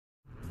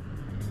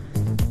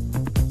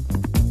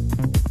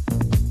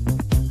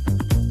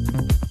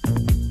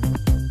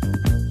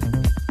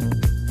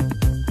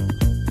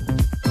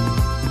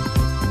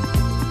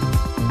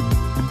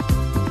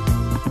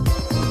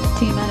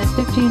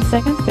15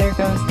 seconds, there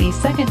goes the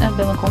second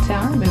umbilical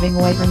tower, moving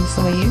away from the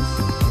Soyuz.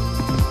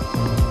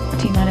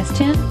 T-minus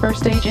 10, first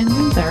stage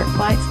engines are at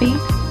flight speed.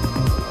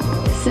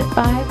 Sit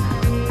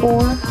 5,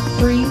 4,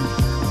 3,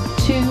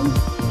 2,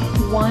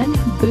 1,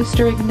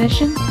 booster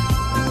ignition.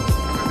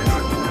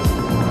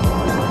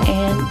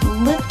 And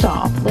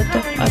liftoff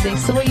of the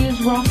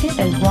Soyuz rocket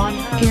as Ron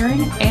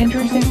Garan,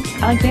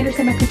 Alexander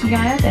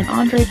Semakhutyaev, and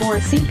Andrei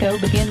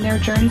Borisenko begin their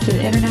journey to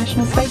the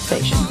International Space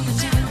Station.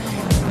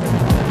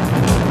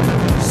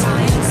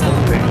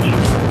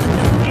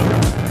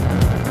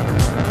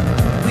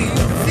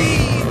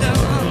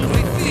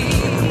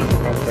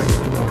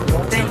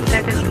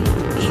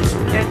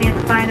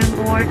 Fine on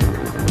board.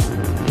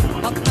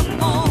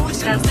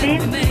 That's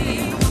it.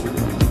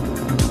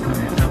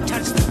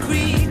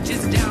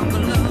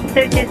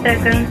 30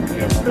 seconds.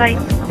 Flight.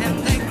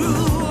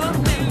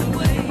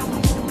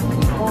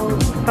 All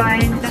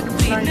fine.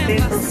 Launch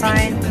vehicle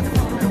fine.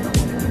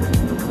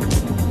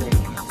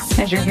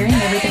 As you're hearing,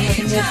 everything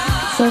looking good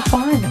so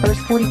far in the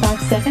first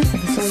 45 seconds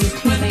of the Soyuz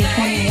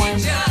TMA-21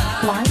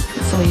 flight.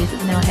 The Soyuz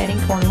is now heading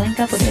toward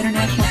link-up with the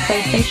International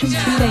Space Station 2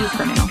 days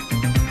from now.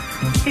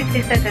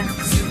 50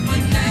 seconds.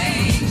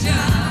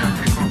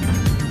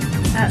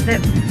 The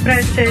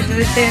pressure is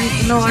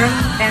within norm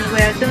and we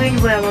are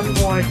doing well on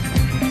board.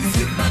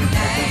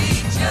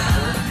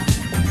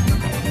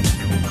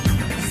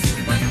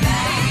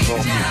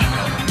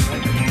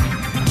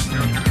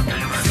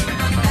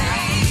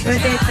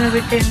 Rotation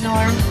within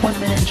norm. 1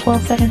 minute and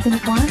 12 seconds in the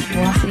flight. The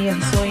velocity of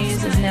the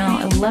Soyuz is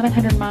now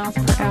 1,100 miles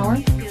per hour.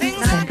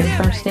 And good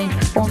first stage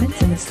performance,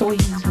 and the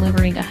Soyuz is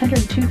delivering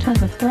 102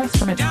 tons of thrust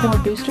from its core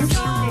boosters.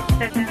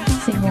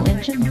 Single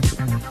engine.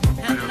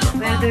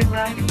 We're doing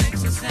well.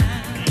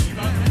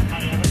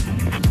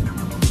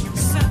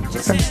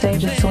 First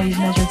stage of the Soyuz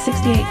measured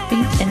 68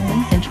 feet in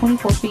length and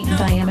 24 feet in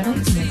diameter,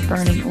 and is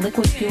burning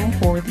liquid fuel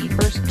for the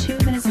first 2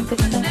 minutes